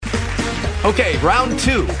Okay, round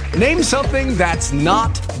two. Name something that's not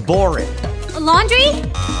boring. A laundry?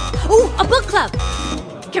 Ooh, a book club.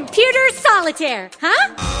 Computer solitaire,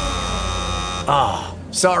 huh? Ah,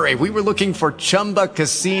 oh, sorry, we were looking for Chumba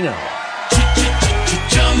Casino.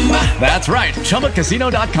 That's right,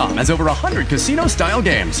 ChumbaCasino.com has over 100 casino-style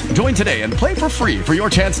games. Join today and play for free for your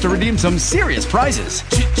chance to redeem some serious prizes.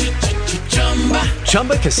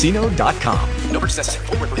 ChumbaCasino.com. No purchase necessary.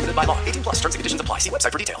 Void where prohibited by law. 18 plus. Terms and conditions apply. See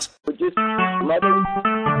website for details.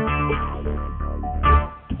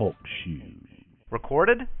 Talk shoes.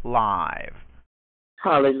 Recorded live.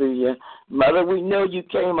 Hallelujah. Mother, we know you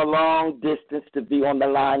came a long distance to be on the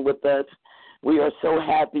line with us. We are so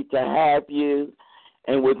happy to have you,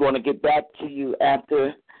 and we're going to get back to you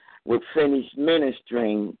after we're finished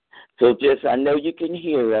ministering. So I know you can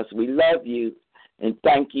hear us. We love you, and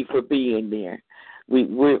thank you for being there.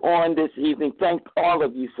 We're on this evening. Thank all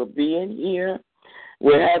of you for being here.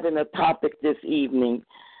 We're having a topic this evening.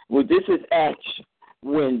 This is Ash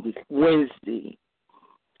Wednesday,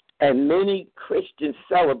 and many Christians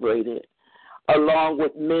celebrate it along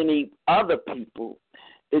with many other people.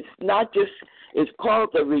 It's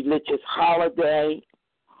called a religious holiday,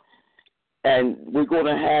 and we're going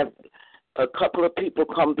to have a couple of people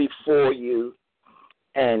come before you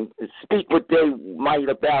and speak what they might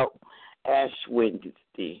about Ash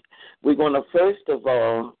Wednesday. We're going to first of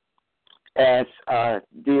all ask our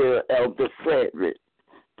dear Elder Frederick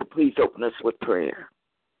to please open us with prayer.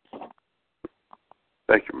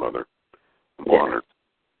 Thank you, Mother. I'm honored.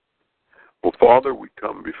 Well, Father, we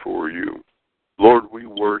come before you. Lord, we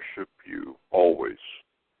worship you always.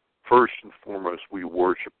 First and foremost, we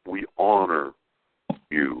honor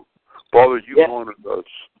you. Father, you honored us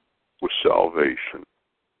with salvation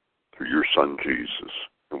through your Son, Jesus,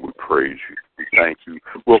 and we praise you. We thank you.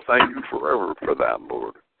 We'll thank you forever for that,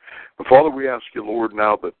 Lord. And Father, we ask you, Lord,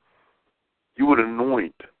 now that you would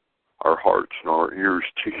anoint our hearts and our ears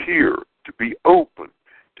to hear, to be open,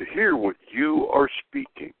 to hear what you are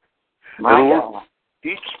speaking. And Lord,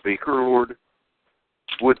 each speaker, Lord,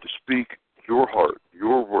 would speak your heart,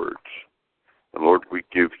 your words. And Lord, we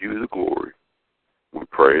give you the glory. We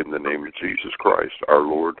pray in the name of Jesus Christ, our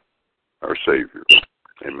Lord, our Savior.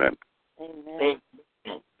 Amen. Amen.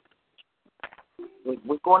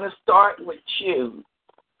 We're going to start with you,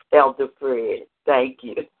 Elder Fred. Thank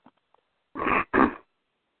you.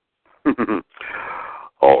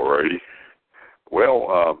 All righty.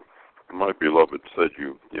 Well, my beloved said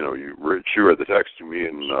you read the text to me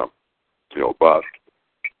and about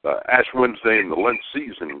Ash Wednesday and the Lent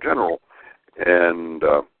season in general, and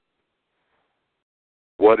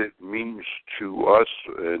what it means to us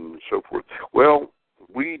and so forth. Well,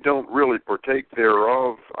 we don't really partake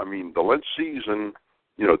thereof. I mean, the Lent season,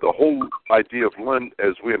 the whole idea of Lent,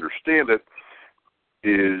 as we understand it,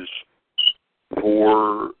 is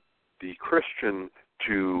for the Christian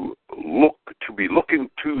to be looking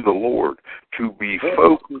to the Lord, to be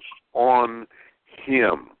focused on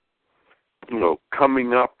Him,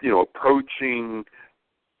 coming up, approaching,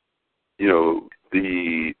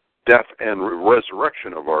 the death and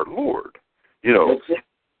resurrection of our Lord,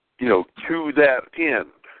 to that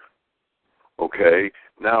end. Okay,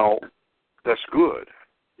 now that's good.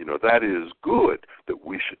 That is good that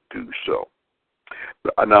we should do so.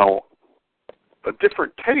 Now, a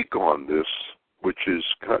different take on this, which is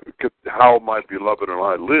how my beloved and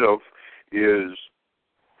I live, is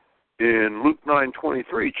in Luke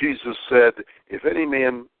 9:23. Jesus said, "If any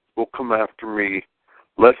man will come after me,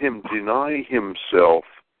 let him deny himself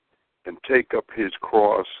and take up his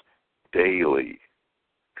cross daily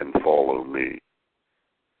and follow me."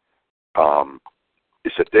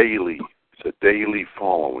 It's a daily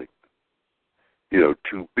following.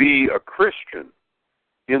 To be a Christian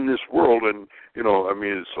in this world, and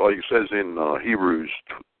it's like it says in Hebrews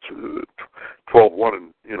 12:1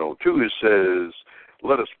 and 2. It says,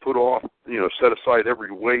 "Let us put off, set aside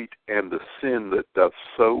every weight and the sin that doth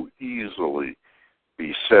so easily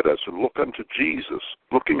beset us, and looking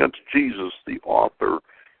unto Jesus, the author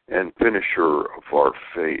and finisher of our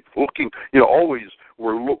faith." Looking, always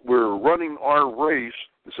we're running our race.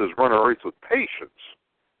 It says, "Run our race with patience."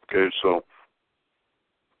 Okay, so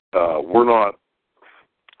we're not.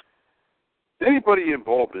 Anybody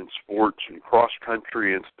involved in sports and cross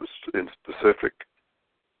country in specific?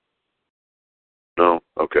 No.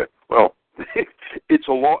 Okay. Well, it's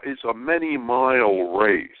a many-mile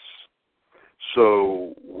race.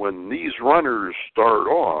 So when these runners start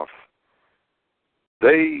off,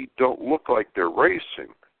 they don't look like they're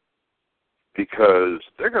racing because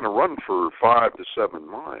they're going to run for 5 to 7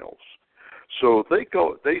 miles. So they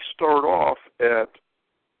start off at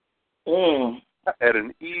at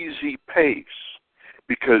an easy pace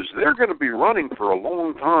because they're going to be running for a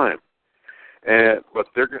long time, but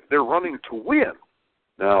they're running to win.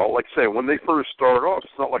 Now, like I say, when they first start off,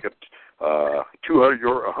 it's not like a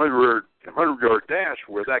 100-yard dash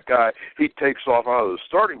where that guy, he takes off out of the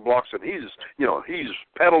starting blocks and he's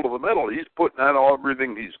pedal to the metal. He's putting out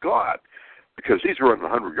everything he's got because he's running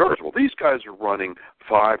 100 yards. Well, these guys are running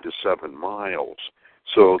 5 to 7 miles.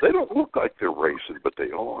 So they don't look like they're racing, but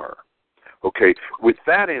they are. Okay, with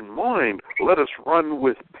that in mind, let us run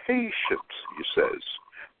with patience, he says.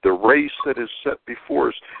 The race that is set before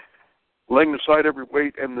us, laying aside every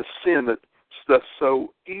weight and the sin that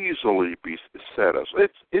so easily beset us.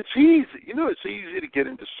 It's easy. It's easy to get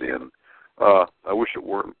into sin. I wish it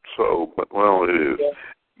weren't so, but, well, it is.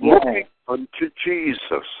 Yeah. Looking unto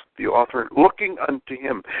Jesus, the author, looking unto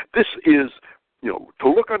him. This is, to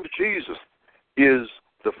look unto Jesus is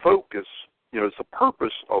the focus, it's the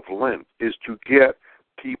purpose of Lent, is to get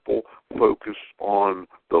people focused on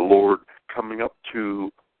the Lord coming up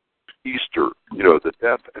to Easter, the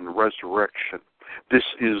death and resurrection. This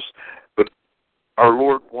is, but our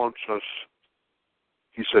Lord wants us,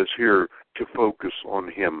 he says here, to focus on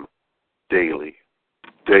him daily.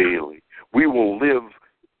 Daily. We will live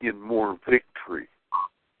in more victory.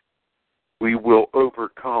 We will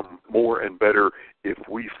overcome more and better if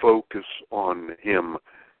we focus on him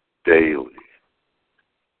daily.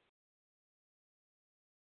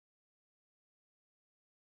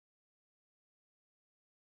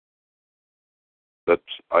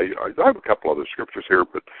 I have a couple other scriptures here,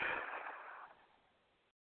 but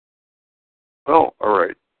all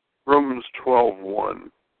right. Romans 12:1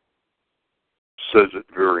 says it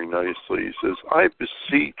very nicely. He says, I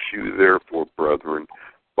beseech you, therefore, brethren,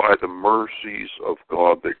 by the mercies of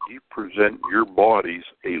God, that ye present your bodies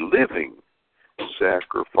a living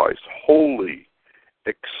sacrifice, holy,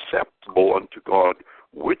 acceptable unto God,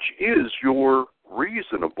 which is your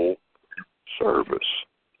reasonable service.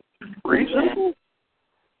 Reasonable?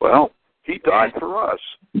 Well, he died for us.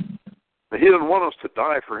 He doesn't want us to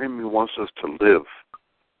die for him. He wants us to live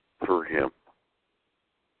for him.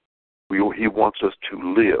 He wants us to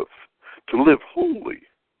live holy.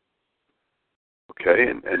 Okay,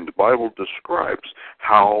 and the Bible describes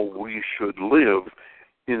how we should live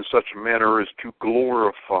in such a manner as to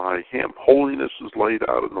glorify him. Holiness is laid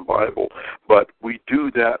out in the Bible, but we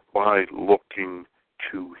do that by looking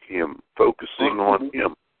to him, focusing on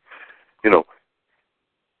him.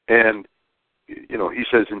 And he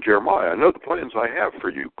says in Jeremiah, I know the plans I have for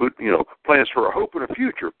you, good, plans for a hope and a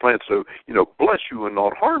future, plans to, bless you and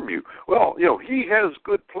not harm you. Well, he has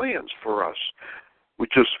good plans for us. We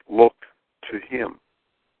just look to him.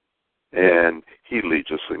 And he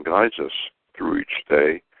leads us and guides us through each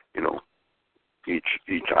day,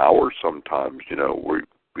 each hour sometimes,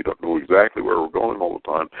 we don't know exactly where we're going all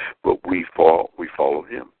the time, but we follow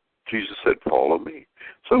him. Jesus said, follow me.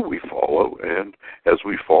 So we follow, and as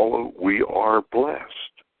we follow, we are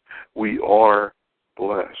blessed. We are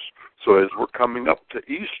blessed. So as we're coming up to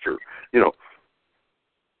Easter,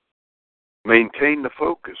 maintain the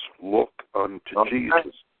focus. Look unto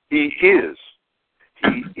Jesus. He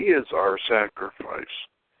is our sacrifice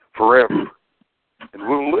forever. And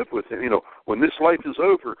we'll live with him. When this life is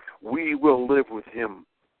over, we will live with him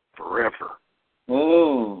forever.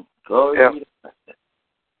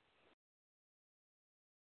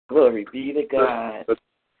 Glory be to God. That's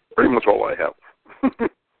pretty much all I have.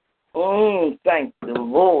 Thank the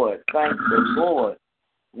Lord. Thank the Lord.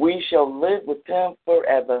 We shall live with him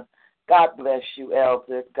forever. God bless you,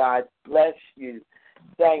 Elder. God bless you.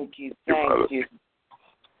 Thank you. Thank you.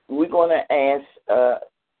 We're going to ask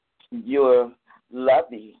your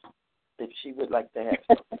Lovey if she would like to have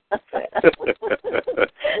something to say.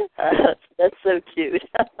 That's so cute.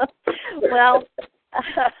 Well,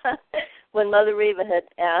 when Mother Reva had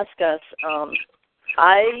asked us,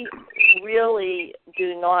 I really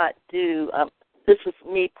do not do, this is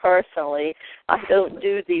me personally, I don't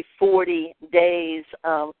do the 40 days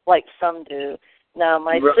like some do. Now,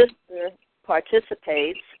 my sister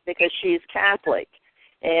participates because she's Catholic,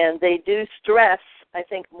 and they do stress, I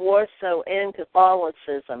think, more so in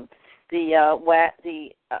Catholicism, the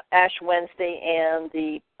Ash Wednesday and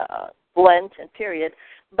the Lent and period.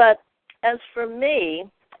 But as for me,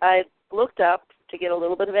 I looked up to get a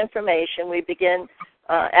little bit of information. We begin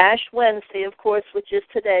Ash Wednesday, of course, which is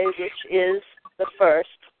today, which is the 1st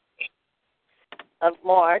of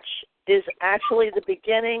March, is actually the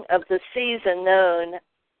beginning of the season known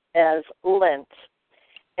as Lent.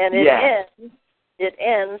 And it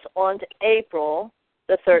ends on April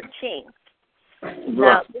the 13th.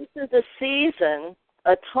 Now, this is a season,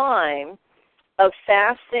 a time of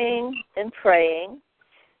fasting and praying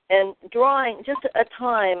and drawing, just a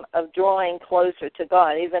time of drawing closer to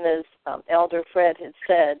God, even as Elder Fred had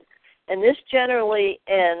said. And this generally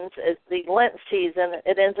ends, as the Lent season,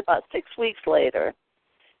 it ends about 6 weeks later.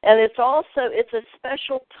 And it's a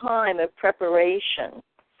special time of preparation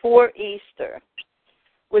for Easter,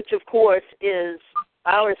 which, of course, is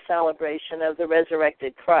our celebration of the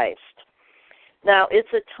resurrected Christ. Now,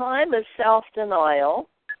 it's a time of self-denial.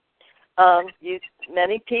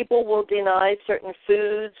 Many people will deny certain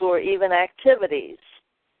foods or even activities.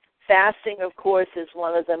 Fasting, of course, is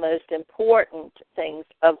one of the most important things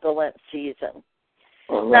of the Lent season.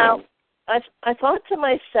 Mm-hmm. Now, I thought to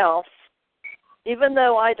myself, even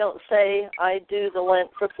though I don't say I do the Lent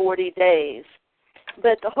for 40 days,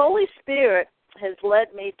 but the Holy Spirit has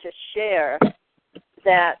led me to share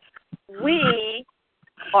that we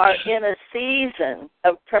are in a season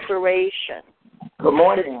of preparation. Good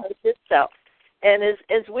morning. And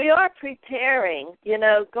as we are preparing,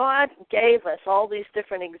 God gave us all these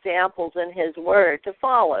different examples in His Word to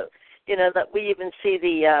follow. That we even see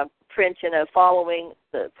the print, following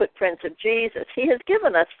the footprints of Jesus. He has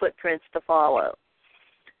given us footprints to follow.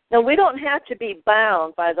 Now, we don't have to be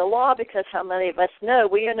bound by the law, because how many of us know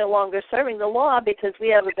we are no longer serving the law because we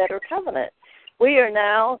have a better covenant. We are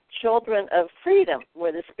now children of freedom.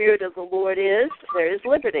 Where the Spirit of the Lord is, there is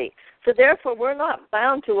liberty. So therefore, we're not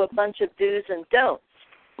bound to a bunch of do's and don'ts.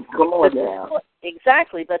 Come on now.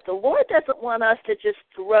 Exactly, but the Lord doesn't want us to just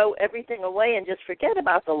throw everything away and just forget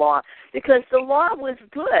about the law, because the law was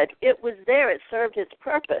good. It was there. It served its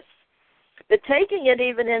purpose. But taking it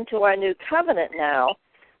even into our new covenant now,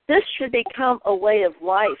 this should become a way of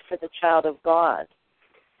life for the child of God.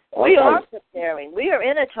 We are preparing. We are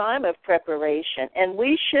in a time of preparation, and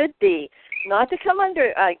we should be, not to come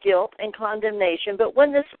under guilt and condemnation, but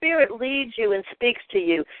when the Spirit leads you and speaks to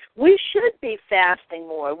you, we should be fasting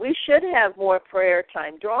more. We should have more prayer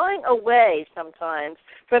time, drawing away sometimes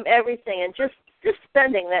from everything and just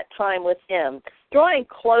spending that time with Him, drawing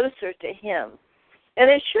closer to Him. And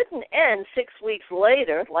it shouldn't end 6 weeks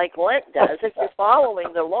later like Lent does if you're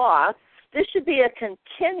following the law. This should be a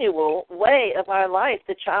continual way of our life,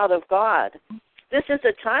 the child of God. This is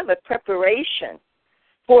a time of preparation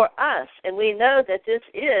for us, and we know that this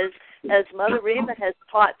is, as Mother Reva has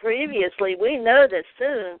taught previously, we know that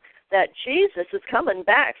soon that Jesus is coming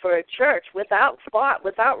back for a church without spot,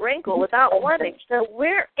 without wrinkle, without blemish. So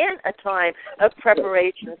we're in a time of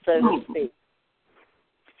preparation, so to speak.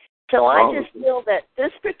 So I just feel that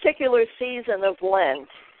this particular season of Lent,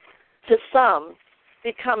 to some,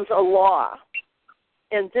 becomes a law.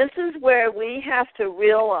 And this is where we have to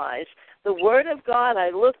realize the Word of God. I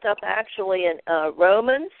looked up actually in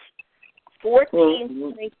Romans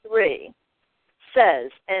 14:23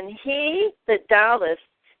 says, "And he that doubteth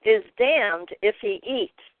is damned if he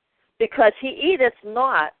eat, because he eateth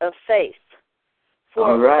not of faith.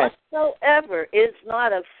 For whatsoever is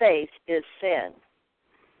not of faith is sin."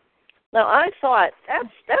 Now, I thought,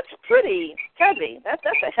 that's pretty heavy. That's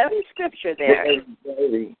a heavy scripture there.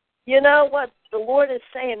 You know what the Lord is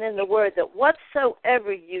saying in the Word, that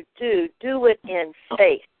whatsoever you do, do it in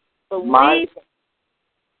faith,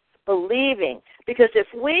 believing. Because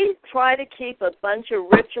if we try to keep a bunch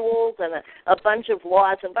of rituals and a bunch of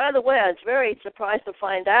laws, and by the way, I was very surprised to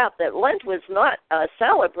find out that Lent was not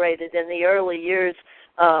celebrated in the early years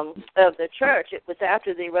of the church. It was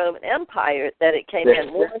after the Roman Empire that it came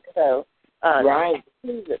in more so.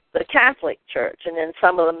 The Catholic Church, and then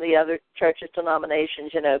some of them, the other churches,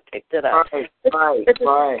 denominations, picked it up.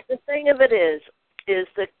 The thing of it is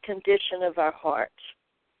the condition of our heart.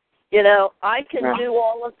 I can do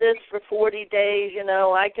all of this for 40 days.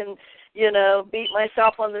 I can, beat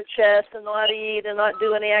myself on the chest and not eat and not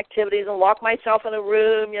do any activities and lock myself in a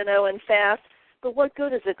room, and fast. But what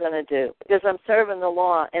good is it going to do? Because I'm serving the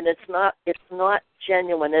law, and it's not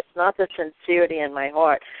genuine. It's not the sincerity in my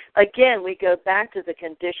heart. Again, we go back to the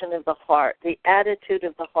condition of the heart, the attitude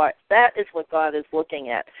of the heart. That is what God is looking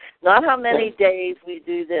at. Not how many days we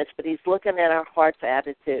do this, but He's looking at our heart's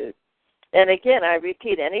attitude. And again, I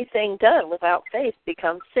repeat, anything done without faith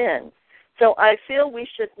becomes sin. So I feel we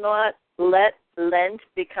should not let Lent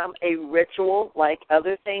become a ritual like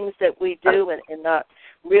other things that we do and not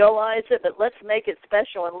realize it, but let's make it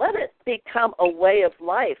special and let it become a way of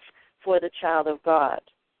life for the child of God,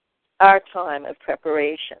 our time of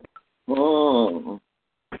preparation. Bless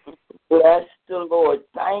the Lord.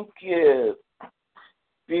 Thank you.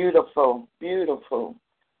 Beautiful, beautiful.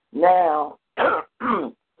 Now,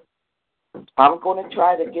 I'm going to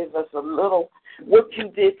try to give us a little, what you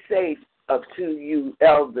did say to you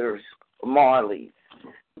elders, Marley,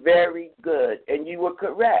 very good, and you were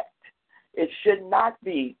correct. It should not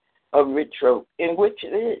be a ritual, in which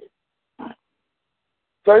it is.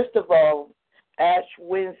 First of all, Ash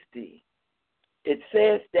Wednesday, it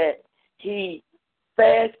says that he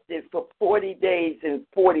fasted for 40 days and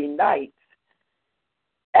 40 nights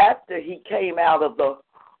after he came out of the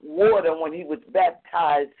water when he was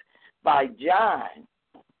baptized by John.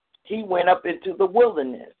 He went up into the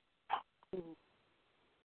wilderness.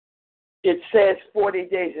 It says 40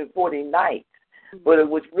 days and 40 nights, but it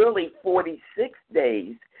was really 46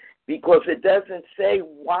 days because it doesn't say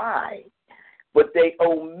why, but they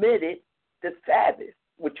omitted the Sabbath,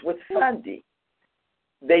 which was Sunday.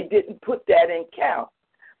 They didn't put that in count.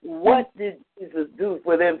 What did Jesus do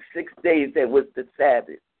for them 6 days that was the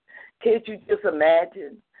Sabbath? Can't you just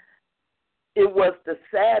imagine? It was the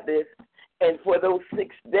Sabbath, and for those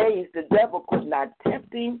 6 days, the devil could not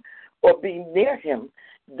tempt him or be near him.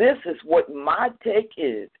 This is what my take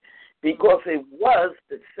is, because it was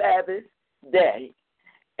the Sabbath day,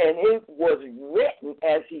 and it was written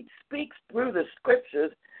as he speaks through the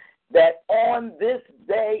scriptures that on this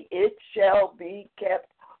day it shall be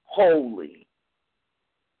kept holy.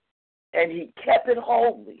 And he kept it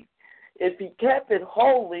holy. If he kept it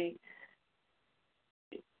holy,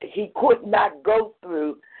 he could not go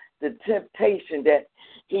through the temptation that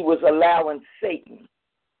he was allowing Satan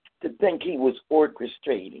to think he was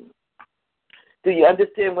orchestrating. Do you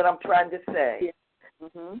understand what I'm trying to say? Yeah.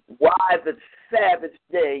 Mm-hmm. Why the Sabbath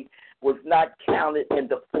day was not counted in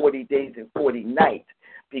the 40 days and 40 nights?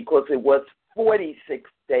 Because it was 46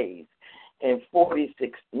 days and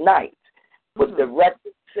 46 nights. But the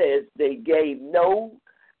record says they gave no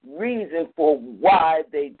reason for why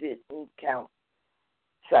they didn't count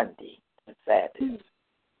Sunday, the Sabbath.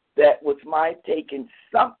 That was my take, and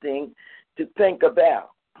something to think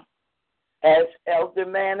about. As Elder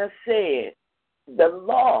Manna said, the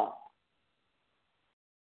law.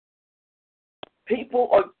 People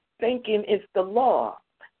are thinking it's the law.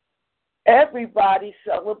 Everybody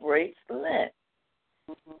celebrates Lent.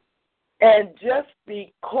 And just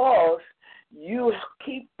because you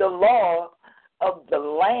keep the law of the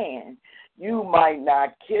land, you might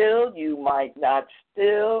not kill, you might not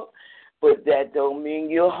steal, but that don't mean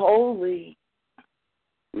you're holy.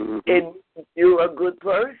 And you're a good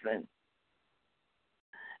person.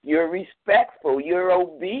 You're respectful, you're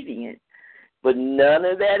obedient. But none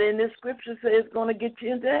of that in the scripture says it's going to get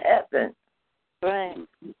you into heaven. Right.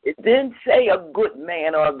 It didn't say a good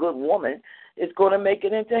man or a good woman is going to make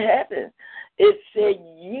it into heaven. It said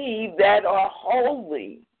ye that are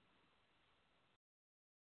holy.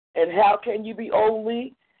 And how can you be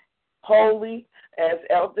holy? Holy, as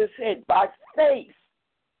Elder said, by faith.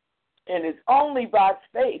 And it's only by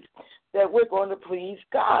faith that we're going to please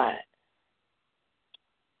God.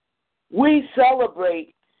 We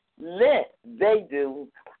celebrate Lent. They do.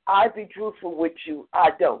 I be truthful with you. I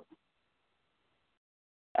don't.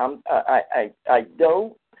 I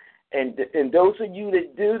don't. And those of you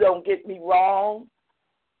that do, don't get me wrong.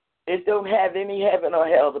 It don't have any heaven or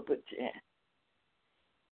hell to put you in.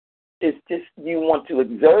 It's just you want to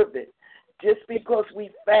observe it. Just because we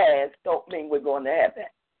fast don't mean we're going to heaven.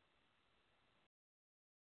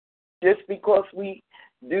 Just because we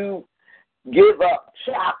do give up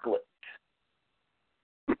chocolate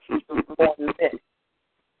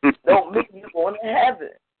don't mean you're going to heaven.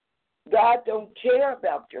 God don't care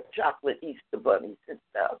about your chocolate Easter bunnies and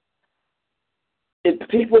stuff. If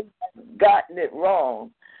people have gotten it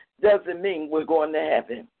wrong, doesn't mean we're going to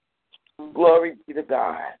heaven. Glory be to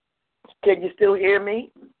God. Can you still hear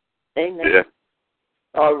me? Amen. Yeah.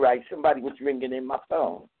 All right, somebody was ringing in my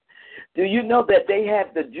phone. Do you know that they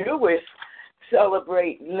have the Jewish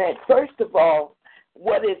celebrate Lent? First of all,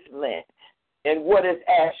 what is Lent and what is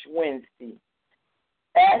Ash Wednesday?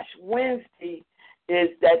 Ash Wednesday is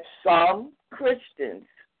that some Christians,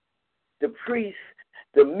 the priests,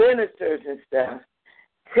 the ministers and stuff,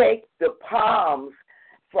 take the palms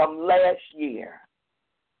from last year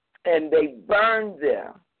and they burn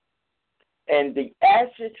them. And the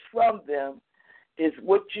ashes from them is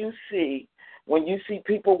what you see when you see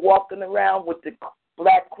people walking around with the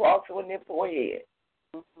black cross on their forehead.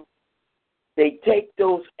 They take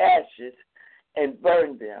those ashes and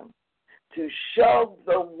burn them to show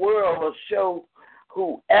the world or show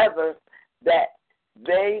whoever that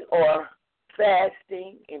they are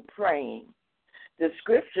fasting and praying. The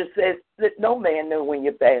scripture says that no man know when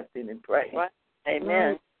you're fasting and praying. Right.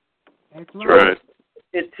 Amen. That's right.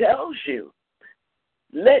 It tells you,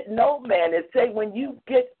 let no man, it say when you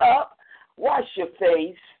get up, wash your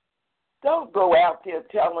face. Don't go out there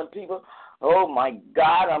telling people, oh my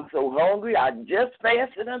God, I'm so hungry, I just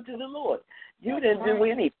fasted unto the Lord. You didn't do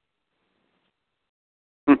anything.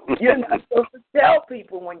 You're not supposed to tell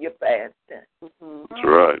people when you're fasting. That's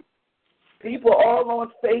right. People all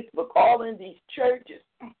on Facebook, all in these churches.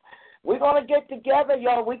 We're going to get together,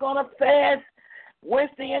 y'all. We're going to fast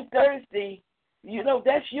Wednesday and Thursday. You know,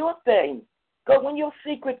 that's your thing. Go in your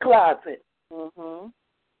secret closet. A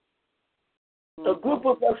group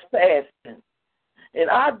of us fasting. And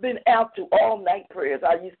I've been out to all-night prayers.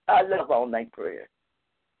 I love all-night prayer,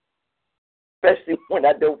 especially when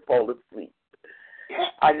I don't fall asleep.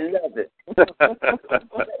 I love it.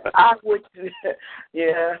 I would,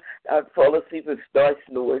 I'd fall asleep and start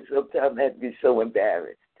snoring. Sometimes I'd be so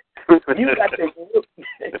embarrassed. You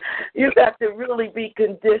got to really be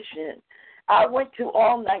conditioned. I went to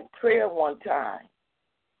all-night prayer one time,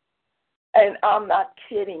 and I'm not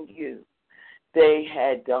kidding you. They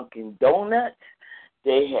had Dunkin' Donuts,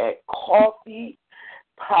 they had coffee,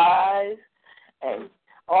 pies, and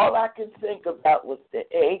all I could think about was the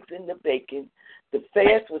eggs and the bacon. The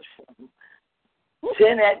fast was from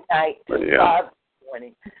 10 at night to 5 in the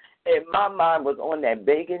morning, and my mind was on that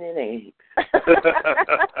bacon and eggs.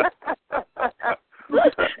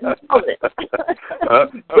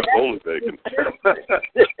 Holy bacon.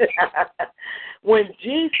 When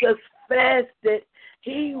Jesus fasted,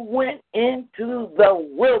 he went into the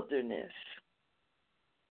wilderness.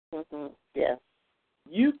 Yes.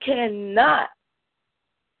 You cannot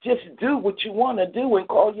just do what you want to do and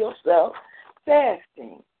call yourself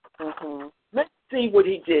fasting. Let's see what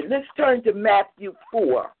he did. Let's turn to Matthew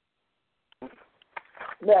 4.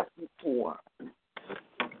 Matthew 4.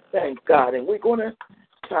 Thank God. And we're going to,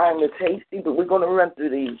 time is hasty, but we're going to run through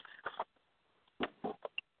these.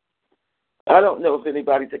 I don't know if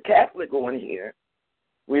anybody's a Catholic on here.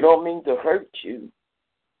 We don't mean to hurt you.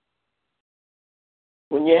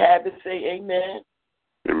 When you have it, say amen.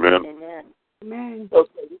 Amen. Amen. Amen.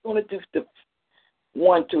 Okay, we're going to do the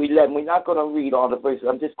 1 to 11. We're not going to read all the verses.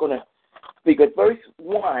 I'm just going to speak at verse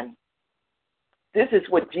 1. This is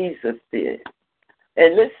what Jesus did.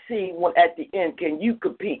 And let's see when at the end, can you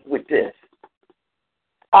compete with this?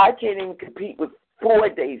 I can't even compete with 4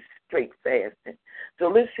 days straight fasting. So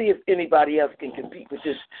let's see if anybody else can compete with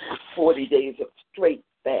this 40 days of straight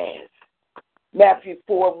fast. Matthew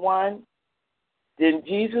 4:1. Then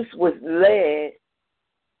Jesus was led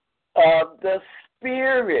of the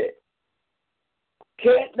Spirit.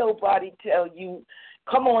 Can't nobody tell you,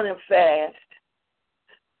 come on and fast.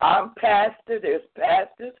 I'm pastor. There's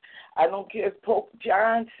pastors. I don't care if Pope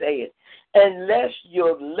John say it. Unless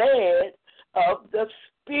you're led of the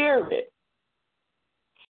Spirit.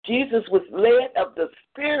 Jesus was led of the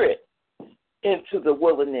Spirit into the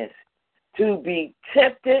wilderness to be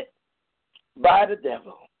tempted by the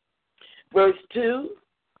devil. Verse 2,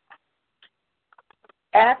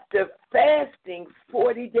 after fasting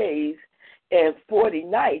 40 days and 40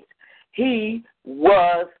 nights, he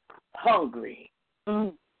was hungry.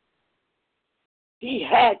 He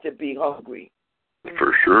had to be hungry.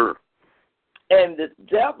 For sure. And the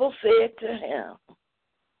devil said to him,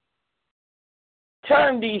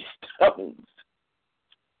 turn these stones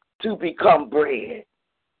to become bread.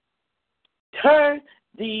 Turn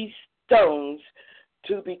these stones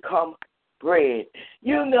to become bread.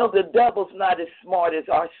 You know the devil's not as smart as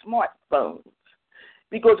our smartphones.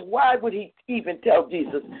 Because why would he even tell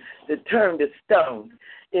Jesus to turn the stones?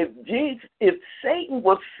 If Satan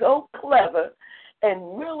was so clever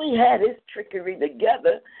and really had his trickery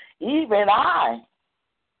together, even I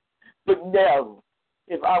would know.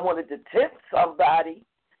 If I wanted to tempt somebody,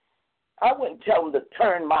 I wouldn't tell them to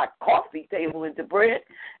turn my coffee table into bread.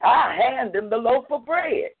 I hand them the loaf of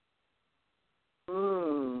bread.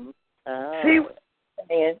 See what I'm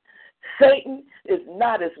saying? Satan is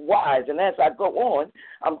not as wise. And as I go on,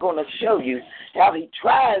 I'm going to show you how he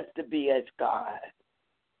tries to be as God.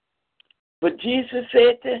 But Jesus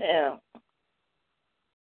said to him,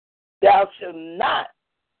 thou shalt not.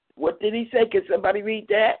 What did he say? Can somebody read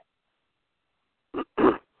that?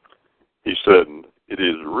 He said, it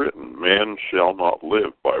is written, man shall not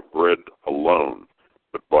live by bread alone,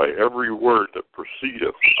 but by every word that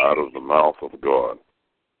proceedeth out of the mouth of God.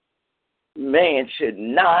 Man should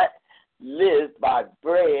not live by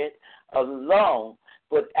bread alone,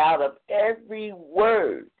 but out of every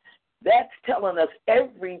word. That's telling us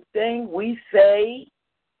everything we say,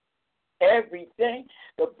 everything.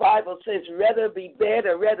 The Bible says, rather be bad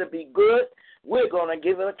or rather be good, we're going to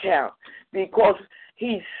give an account. Because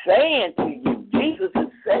he's saying to you, Jesus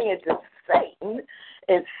is saying to Satan,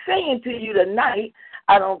 and saying to you tonight,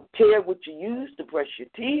 I don't care what you use to brush your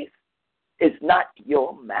teeth. It's not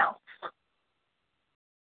your mouth.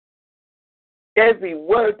 Every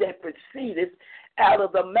word that proceedeth out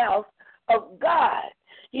of the mouth of God.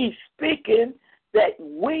 He's speaking that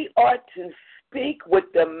we are to speak with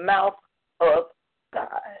the mouth of God.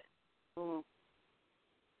 Mm.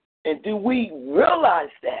 And do we realize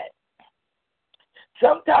that?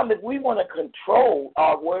 Sometimes if we want to control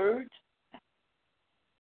our words,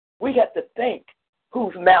 we have to think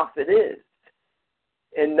whose mouth it is.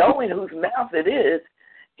 And knowing whose mouth it is,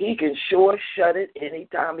 he can sure shut it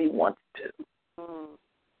anytime he wants to. Mm.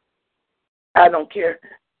 I don't care.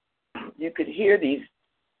 You could hear these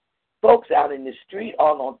folks out in the street,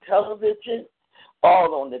 all on television,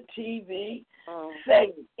 all on the TV,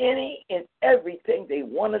 saying any and everything they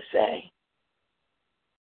want to say.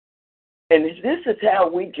 And this is how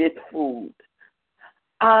we get fooled.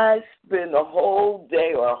 I spend a whole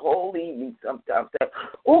day or a whole evening sometimes saying,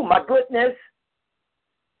 oh, my goodness.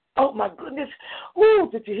 Oh, my goodness. Oh,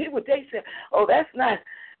 did you hear what they said? Oh, that's not,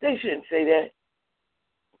 they shouldn't say that.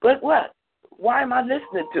 But what? Why am I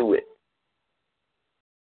listening to it?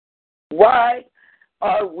 Why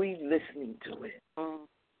are we listening to it?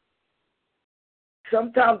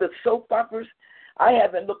 Sometimes the soap operas, I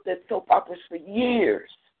haven't looked at soap operas for years.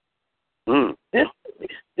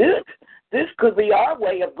 This could be our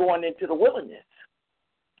way of going into the wilderness.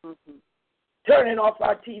 Turning off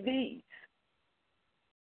our TVs.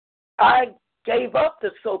 I gave up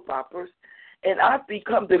the soap operas, and I've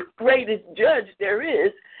become the greatest judge there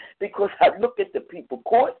is because I look at the people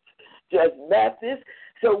courts, Judge Mathis.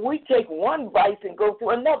 So we take one vice and go to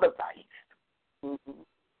another vice.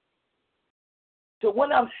 So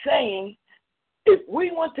what I'm saying, if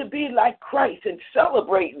we want to be like Christ and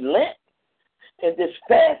celebrate Lent and this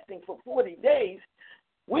fasting for 40 days,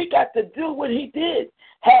 we got to do what he did.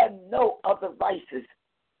 Have no other vices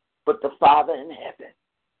but the Father in heaven.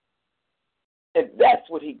 And that's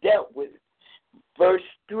what he dealt with. Verse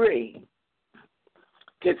 3.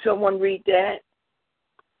 Can someone read that?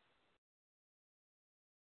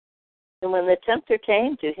 And when the tempter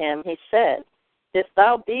came to him, he said, if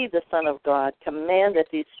thou be the Son of God, command that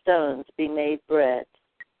these stones be made bread.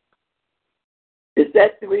 Is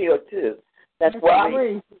that 3 or 2? That's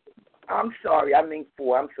 3. I'm sorry, I mean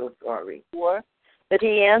 4. I'm so sorry. 4. But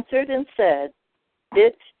he answered and said,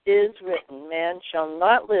 it is written, man shall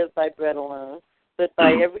not live by bread alone, but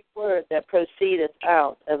by every word that proceedeth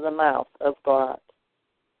out of the mouth of God.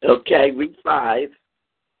 Okay, read 5.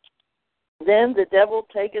 Then the devil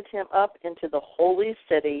taketh him up into the holy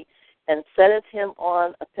city, and setteth him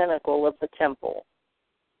on a pinnacle of the temple,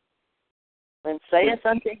 and saith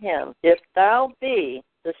unto him, if thou be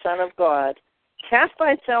the Son of God, cast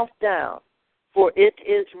thyself down, for it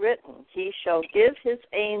is written, he shall give his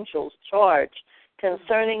angels charge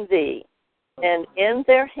concerning thee, and in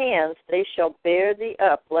their hands they shall bear thee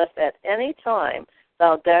up, lest at any time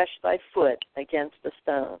thou dash thy foot against a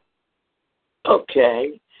stone.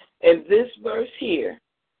 Okay, and this verse here,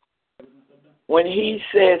 when he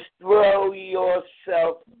says, throw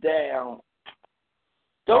yourself down,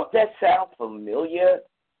 don't that sound familiar?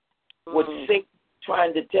 What Satan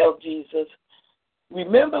trying to tell Jesus?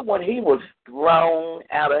 Remember when he was thrown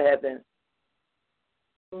out of heaven?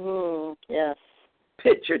 Yes.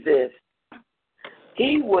 Picture this.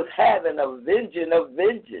 He was having a vision of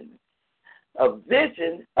vengeance, a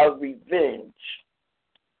vision of revenge.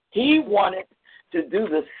 He wanted to do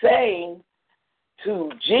the same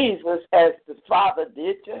to Jesus as the Father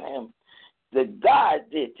did to him, that God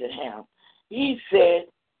did to him. He said,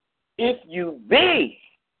 if you be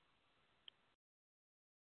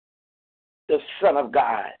the Son of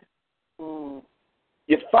God,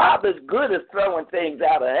 your Father's good at throwing things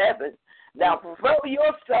out of heaven. Now throw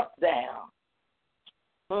yourself down.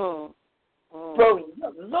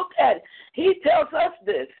 Look at it. He tells us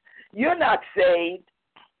this. You're not saved.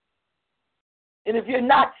 And if you're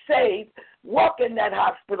not saved, walk in that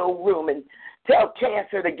hospital room and tell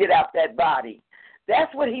cancer to get out that body.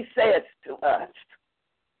 That's what he says to us.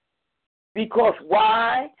 Because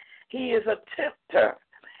why? He is a tempter.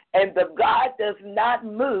 And the God does not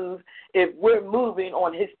move if we're moving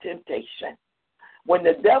on his temptation. When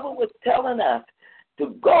the devil was telling us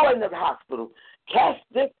to go into the hospital, cast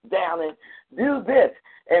this down and do this,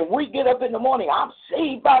 and we get up in the morning, I'm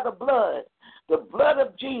saved by the blood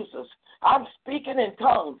of Jesus. I'm speaking in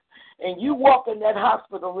tongues, and you walk in that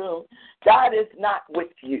hospital room, God is not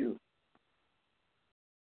with you.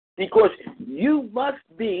 Because you must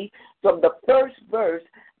be, from the first verse,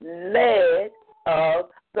 led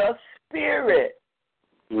of the Spirit.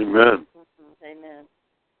 Amen. Amen.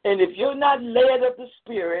 And if you're not led of the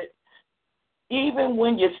Spirit, even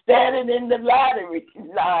when you're standing in the lottery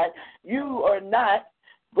line, you are not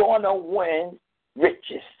going to win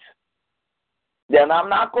riches. Then I'm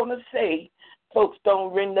not going to say folks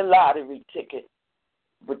don't win the lottery ticket.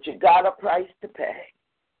 but you got a price to pay.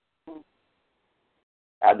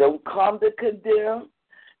 I don't come to condemn.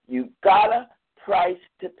 You got a price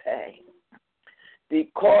to pay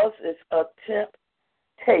because it's a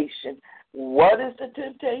temptation. What is the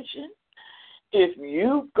temptation? If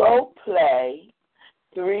you go play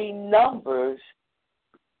 3 numbers,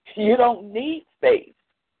 you don't need faith.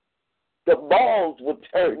 The balls will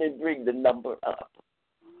turn and bring the number up.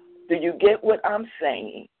 Do you get what I'm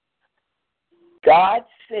saying? God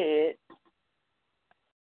said,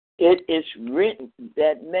 it is written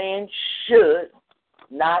that man should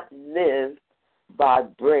not live by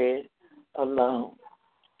bread alone.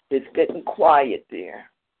 It's getting quiet there.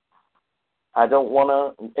 I don't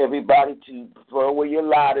want everybody to throw away your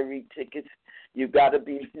lottery tickets. You got to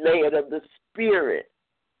be led of the Spirit.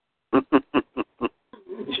 Led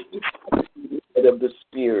of the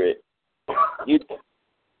Spirit. You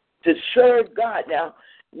to serve God. Now,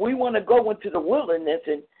 we want to go into the wilderness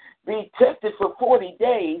and be tested for 40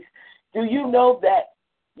 days. Do you know that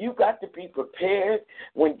you got to be prepared?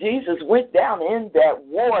 When Jesus went down in that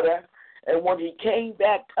water and when he came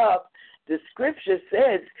back up, the scripture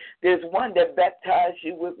says there's one that baptized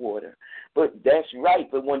you with water. But that's right.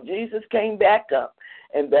 But when Jesus came back up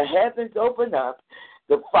and the heavens opened up,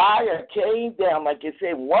 the fire came down, like it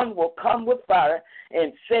said, one will come with fire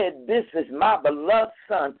and said, this is my beloved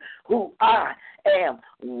Son, who I am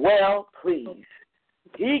well pleased.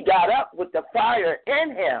 He got up with the fire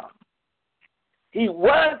in him. He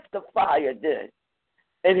was the fire then.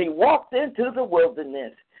 And he walked into the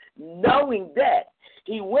wilderness, knowing that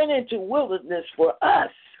he went into wilderness for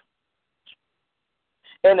us.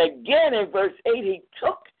 And again in verse 8, he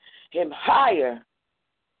took him higher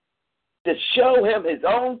to show him his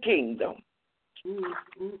own kingdom.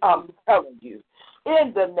 I'm telling you,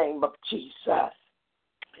 in the name of Jesus.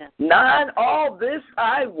 9, all this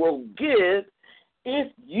I will give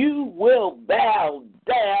if you will bow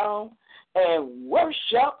down and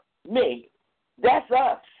worship me. That's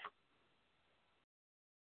us.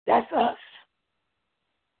 That's us.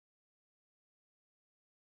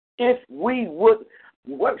 If we would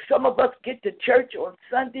work, some of us get to church on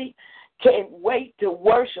Sunday, can't wait to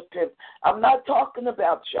worship him. I'm not talking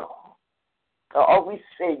about y'all. I always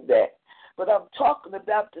say that. But I'm talking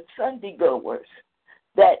about the Sunday goers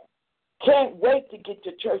that can't wait to get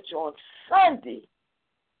to church on Sunday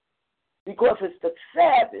because it's the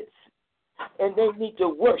Sabbath and they need to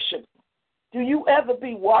worship. Do you ever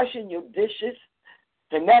be washing your dishes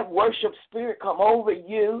and that worship spirit come over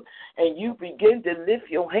you and you begin to lift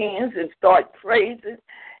your hands and start praising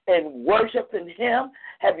and worshiping him?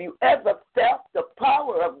 Have you ever felt the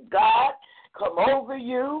power of God come over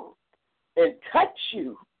you and touch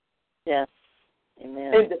you? Yes.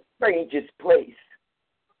 Amen. In the strangest place.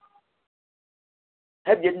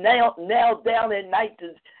 Have you knelt down at night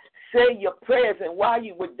to say your prayers, and while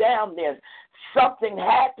you were down there, something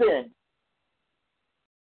happened?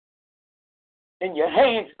 And your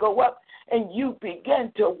hands go up, and you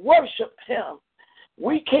begin to worship him.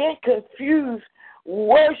 We can't confuse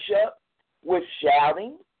worship with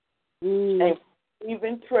shouting and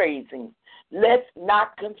even praising. Let's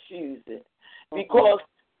not confuse it, because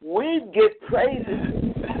we get praises.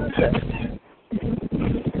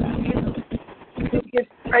 We get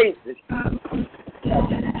praises.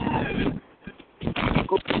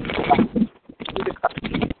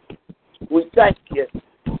 We thank you.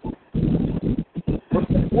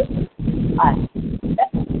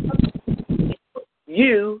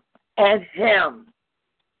 You and him.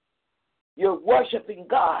 You're worshiping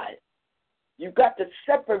God. You've got to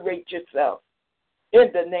separate yourself in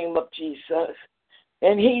the name of Jesus.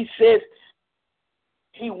 And he says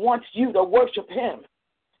he wants you to worship him.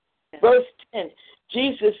 Verse 10,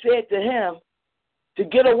 Jesus said to him to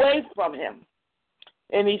get away from him.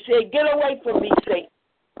 And he said, get away from me, Satan,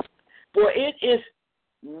 for it is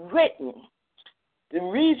written. The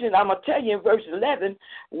reason, I'm going to tell you in verse 11,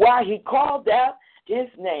 why he called out his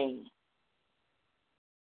name.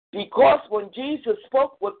 Because when Jesus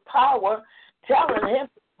spoke with power, telling him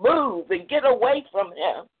to move and get away from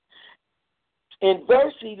him, in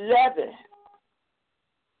verse 11,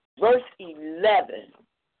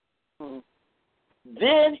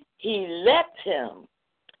 then he left him,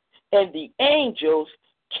 and the angels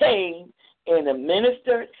came and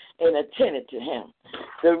administered and attended to him.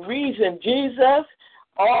 The reason Jesus,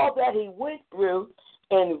 all that he went through,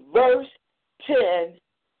 in verse 10,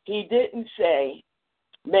 he didn't say,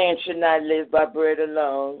 man should not live by bread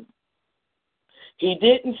alone. He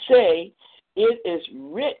didn't say, it is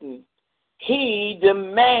written. He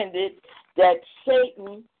demanded that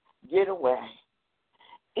Satan get away.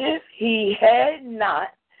 If he had not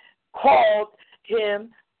called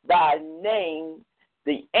him by name,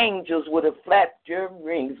 the angels would have flapped your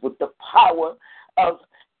wings with the power of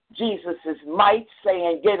Jesus' might,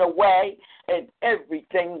 saying, get away, and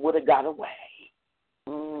everything would have got away.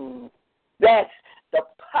 That's the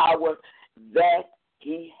power that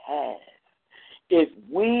he has. If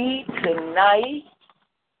we tonight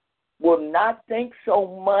will not think so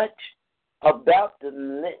much about the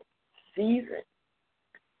Lent season,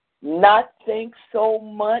 not think so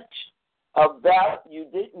much about you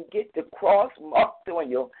didn't get the cross marked on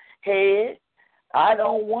your head. I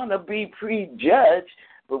don't want to be prejudged,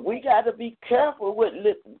 but we got to be careful with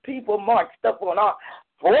people mark stuff on our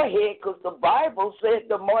forehead because the Bible said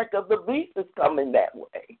the mark of the beast is coming that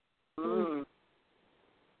way.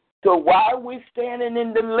 So while we're standing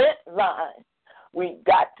in the Lent line, we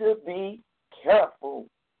got to be careful.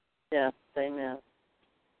 Yes, amen.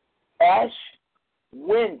 Ash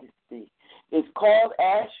Wednesday. It's called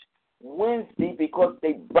Ash Wednesday because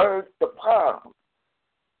they burned the palm.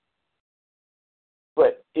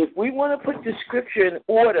 But if we want to put the scripture in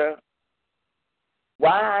order,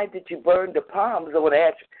 why did you burn the palms on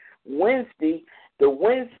Ash Wednesday, the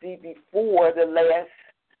Wednesday before the Last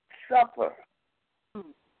Supper?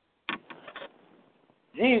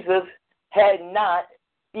 Jesus had not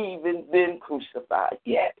even been crucified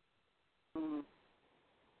yet.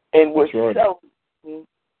 And we're showing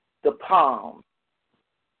the palms.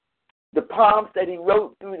 The palms that he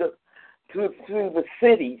wrote through the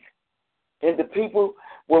cities. And the people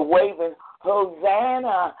were waving,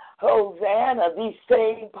 Hosanna, Hosanna, these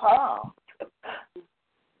same palms.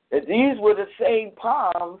 And these were the same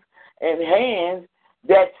palms and hands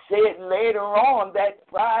that said later on that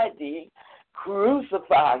Friday,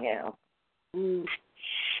 crucify him.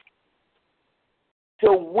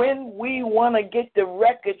 So when we want to get the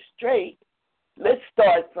record straight, let's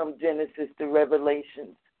start from Genesis to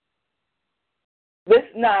Revelation.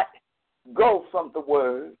 Let's not go from the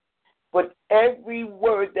word, but every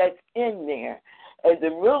word that's in there. And to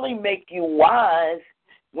really make you wise,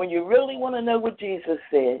 when you really want to know what Jesus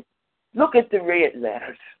said, look at the red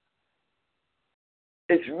letters.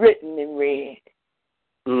 It's written in red.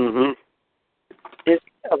 It's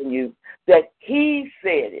telling you that he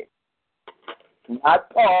said it. Not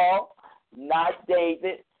Paul, not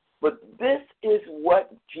David, but this is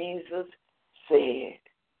what Jesus said.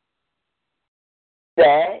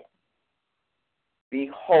 That,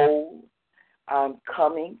 behold, I'm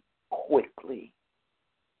coming quickly.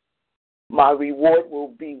 My reward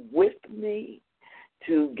will be with me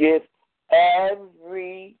to give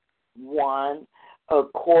everyone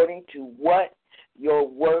according to what your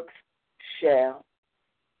works shall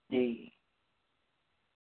be.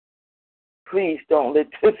 Please don't let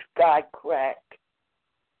the sky crack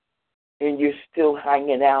and you're still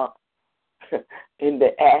hanging out in the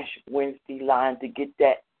Ash Wednesday line to get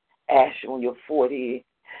that ash on your forehead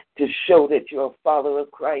to show that you're a follower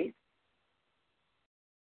of Christ.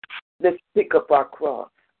 Let's pick up our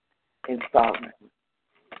cross and follow him.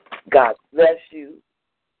 God bless you.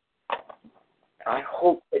 I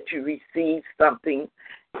hope that you receive something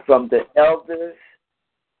from the elders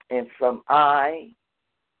and from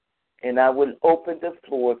and I will open the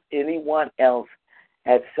floor if anyone else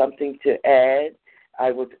has something to add.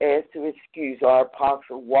 I was asked to excuse our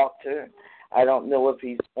Apostle Walter. I don't know if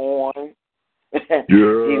he's on. Yes.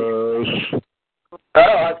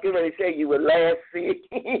 I was going to say you were last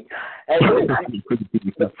seen.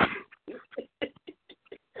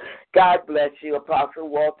 God bless you, Apostle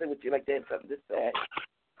Walter. Would you like to have something to say?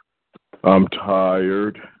 I'm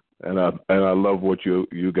tired, and I love what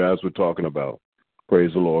you guys were talking about.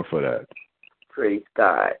 Praise the Lord for that. Praise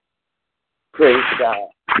God. Praise God.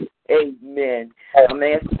 Amen. I'm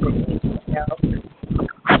asking anyone else.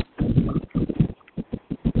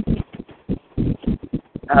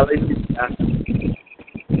 Hallelujah.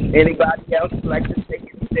 Anybody else would like to say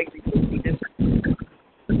anything before we just...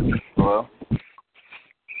 Hello?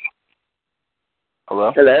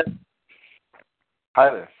 Hello? Hello? Hi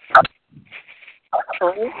there.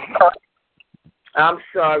 I'm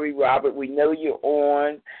sorry, Robert. We know you're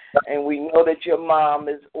on, and we know that your mom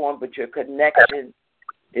is on, but your connection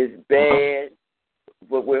is bad.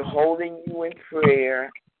 But we're holding you in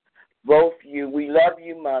prayer, both you. We love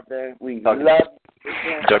you, Mother. We love you.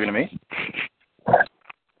 Talking to me?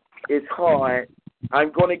 It's hard.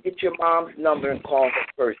 I'm going to get your mom's number and call her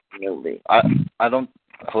personally. I don't...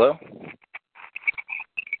 Hello?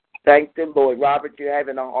 Thank the Lord. Robert, you're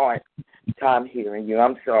having a hard time hearing you.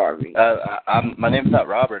 I'm sorry. My name's not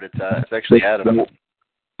Robert. It's actually Adam.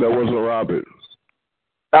 That wasn't Robert.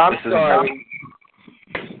 I'm sorry.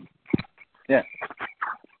 Yeah.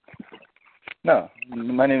 No,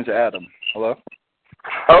 my name's Adam. Hello?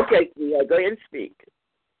 Okay, yeah, go ahead and speak.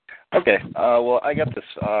 Okay. Well, I got this.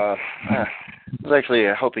 I was actually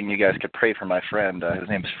hoping you guys could pray for my friend. His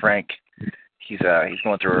name's Frank. He's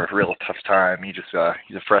going through a real tough time. He's a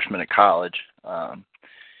freshman at college.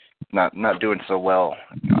 Not doing so well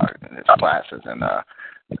in his classes, and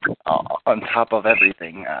on top of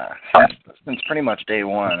everything, since pretty much day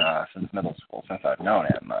one, since middle school, since I've known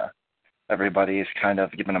him, everybody's kind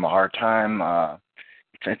of giving him a hard time.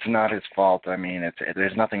 It's not his fault. I mean,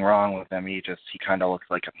 there's nothing wrong with him. He kind of looks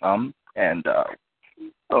like a thumb. And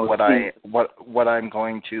what I'm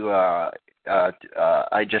going to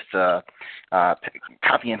I just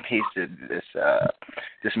copy and pasted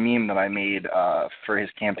this meme that I made for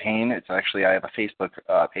his campaign. It's actually, I have a Facebook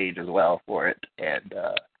page as well for it, and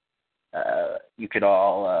you could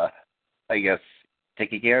all, I guess,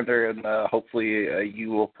 take a gander, and hopefully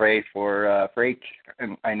you will pray for Frank,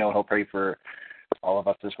 and I know he'll pray for all of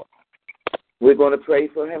us as well. We're going to pray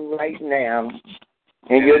for him right now.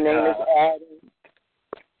 And your name is Adam?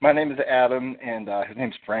 My name is Adam, and his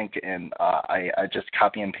name's Frank, and I just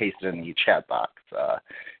copy and paste it in the chat box.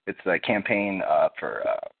 It's a campaign for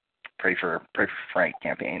Pray for Frank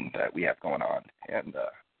campaign that we have going on. And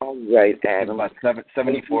all right, Adam. About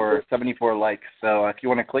 74 likes. So if you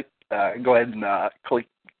want to click, go ahead and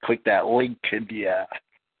click that link. And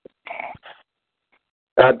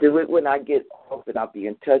I'll do it when I get off, and I'll be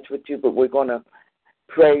in touch with you. But we're going to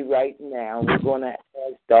pray right now. We're going to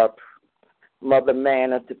ask our Mother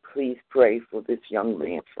Manna to please pray for this young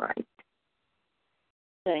man, Frank.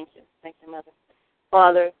 Thank you. Thank you, Mother.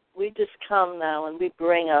 Father, we just come now and we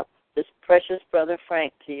bring up this precious brother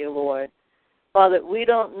Frank to you, Lord. Father, we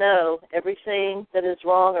don't know everything that is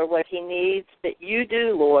wrong or what he needs, but you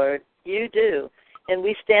do, Lord. You do. And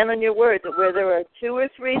we stand on your word that where there are 2 or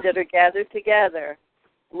 3 that are gathered together,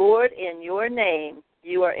 Lord, in your name,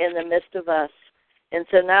 you are in the midst of us. And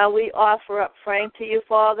so now we offer up Frank to you,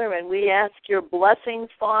 Father, and we ask your blessings,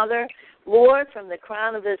 Father, Lord, from the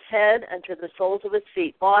crown of his head unto the soles of his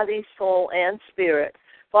feet, body, soul, and spirit.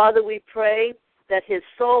 Father, we pray that his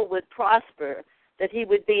soul would prosper, that he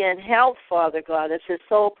would be in health, Father God, as his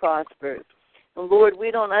soul prospers. And Lord,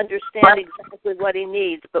 we don't understand exactly what he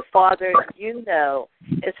needs, but Father, you know.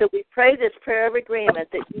 And so we pray this prayer of agreement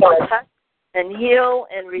that you will touch and heal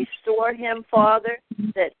and restore him, Father,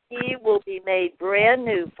 that he will be made brand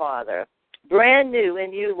new, Father, brand new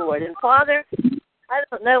in you, Lord. And Father, I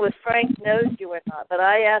don't know if Frank knows you or not, but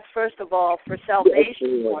I ask first of all for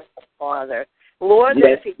salvation for him, Father. Lord,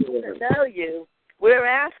 that if he doesn't know you, we're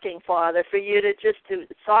asking, Father, for you to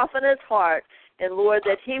soften his heart, and Lord,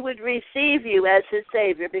 that he would receive you as his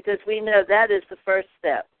Savior, because we know that is the first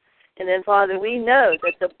step. And then, Father, we know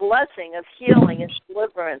that the blessing of healing and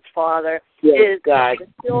deliverance, Father, is God, the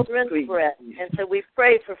children's bread. And so we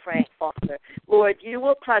pray for Frank, Father. Lord, you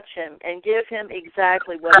will touch him and give him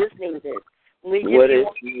exactly what is needed. We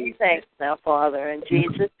give you thanks now, Father, in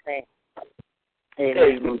Jesus' name.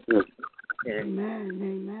 Amen.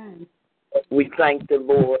 Amen. We thank the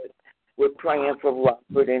Lord. We're praying for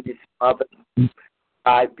Robert and his mother.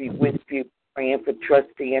 I be with you, praying for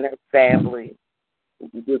Trustee and her family.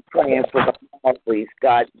 We're praying for the always.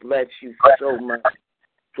 God bless you so much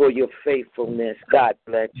for your faithfulness. God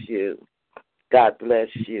bless you. God bless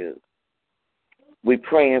you. We're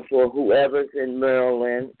praying for whoever's in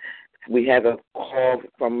Maryland. We have a call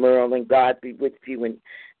from Maryland. God be with you, and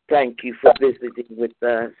thank you for visiting with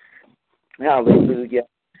us. Hallelujah.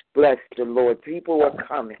 Bless the Lord. People are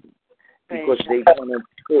coming because they want to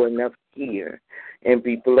go enough here and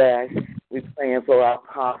be blessed. We're praying for our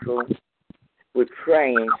apostle. We're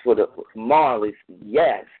praying for the Marleys.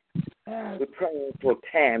 Yes. We're praying for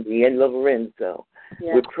Tammy and Lorenzo.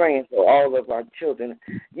 Yes. We're praying for all of our children.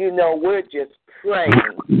 You know, we're just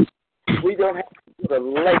praying. We don't have to put a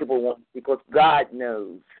label on it because God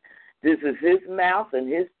knows. This is his mouth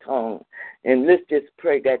and his tongue. And let's just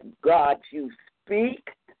pray that God, you speak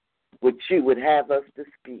what you would have us to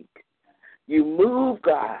speak. You move,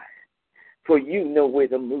 God, for you know where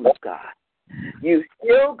to move, God. You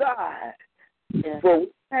heal, God, for we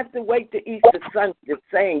have to wait to Easter Sunday to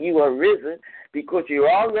saying you are risen because you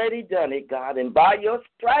already done it, God. And by your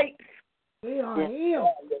stripes, we are healed.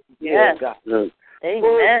 Yes, God. Amen.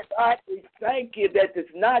 Lord God, we thank you that it's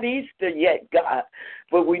not Easter yet, God.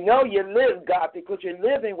 But we know you live, God, because you're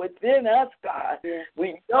living within us, God. Yeah.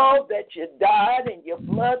 We know that you died and your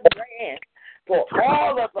blood ran for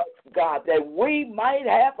all of us, God, that we might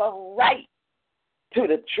have a right to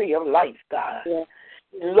the tree of life, God. Yeah.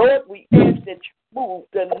 Lord, we ask that you move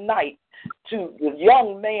tonight to the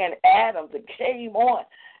young man Adam that came on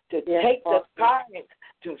to take the time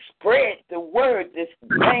to spread the word. This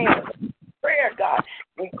man prayer, God.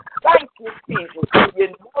 We thank you, Jesus. You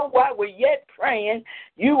know while we're yet praying,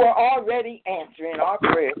 you are already answering our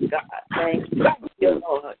prayers, God. Thank you,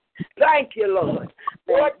 Lord. Thank you, Lord.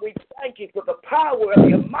 Lord, we thank you for the power of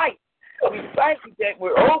your might. We thank you that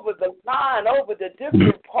we're over the line, over the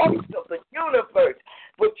different parts of the universe,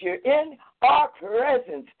 but you're in our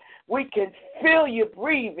presence. We can feel you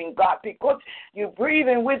breathing, God, because you're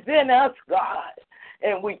breathing within us, God.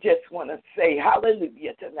 And we just want to say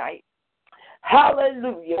hallelujah tonight.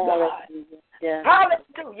 Hallelujah, God. Yes.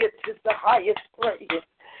 Hallelujah to the highest praise.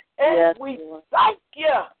 And yes, we thank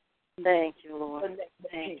you. Thank you, Lord.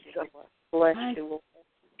 Thank you, Lord. Bless you, Lord.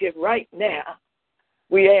 Get right now.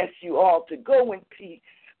 We ask you all to go in peace.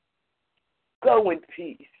 Go in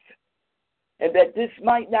peace. And that this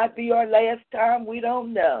might not be our last time, we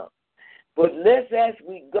don't know. But let's, as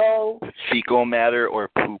we go. Fecal matter or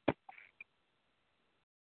poop?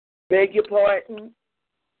 Beg your pardon?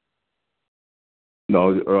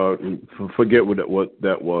 No, forget what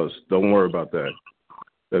that was. Don't worry about that.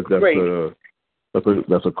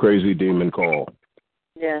 That's a crazy demon call.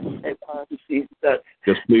 Yes, it was.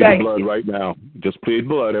 Just plead the blood right now. Just plead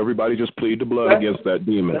blood. Everybody just plead the blood against that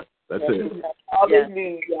demon. That's it.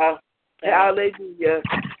 Hallelujah. Hallelujah.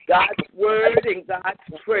 God's word and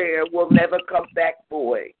God's prayer will never come back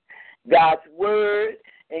void. God's word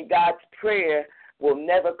and God's prayer will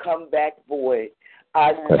never come back void.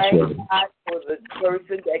 I thank God for the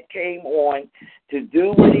person that came on to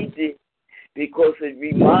do what he did, because it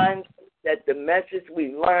reminds us that the message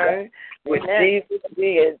we learned with Jesus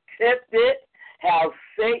being tempted, how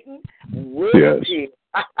Satan would appear.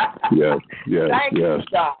 Yes. Thank you,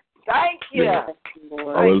 God. Thank you,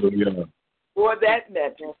 Hallelujah, for that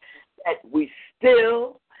message, that we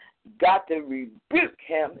still got to rebuke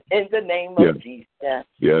him in the name of Jesus.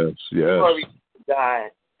 Yes. Glory to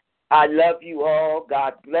God. I love you all.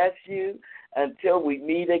 God bless you. Until we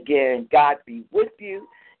meet again, God be with you,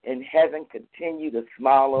 and heaven continue to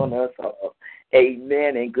smile on us all.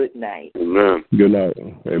 Amen and good night. Amen. Good night.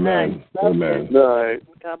 Amen. Amen. Good night.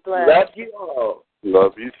 God bless. Love you all.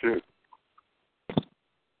 Love you too.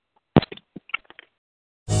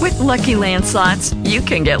 With Lucky Land Slots, you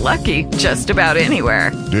can get lucky just about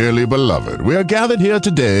anywhere. Dearly beloved, we are gathered here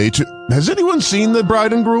today to... Has anyone seen the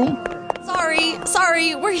bride and groom?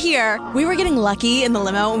 Sorry, we're here. We were getting lucky in the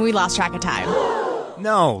limo and we lost track of time.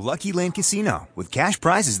 No, Lucky Land Casino, with cash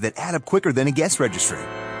prizes that add up quicker than a guest registry.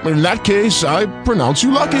 In that case, I pronounce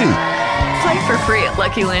you lucky. Play for free at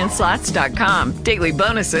LuckyLandSlots.com. Daily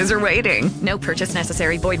bonuses are waiting. No purchase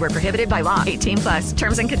necessary. Void where prohibited by law. 18+.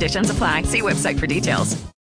 Terms and conditions apply. See website for details.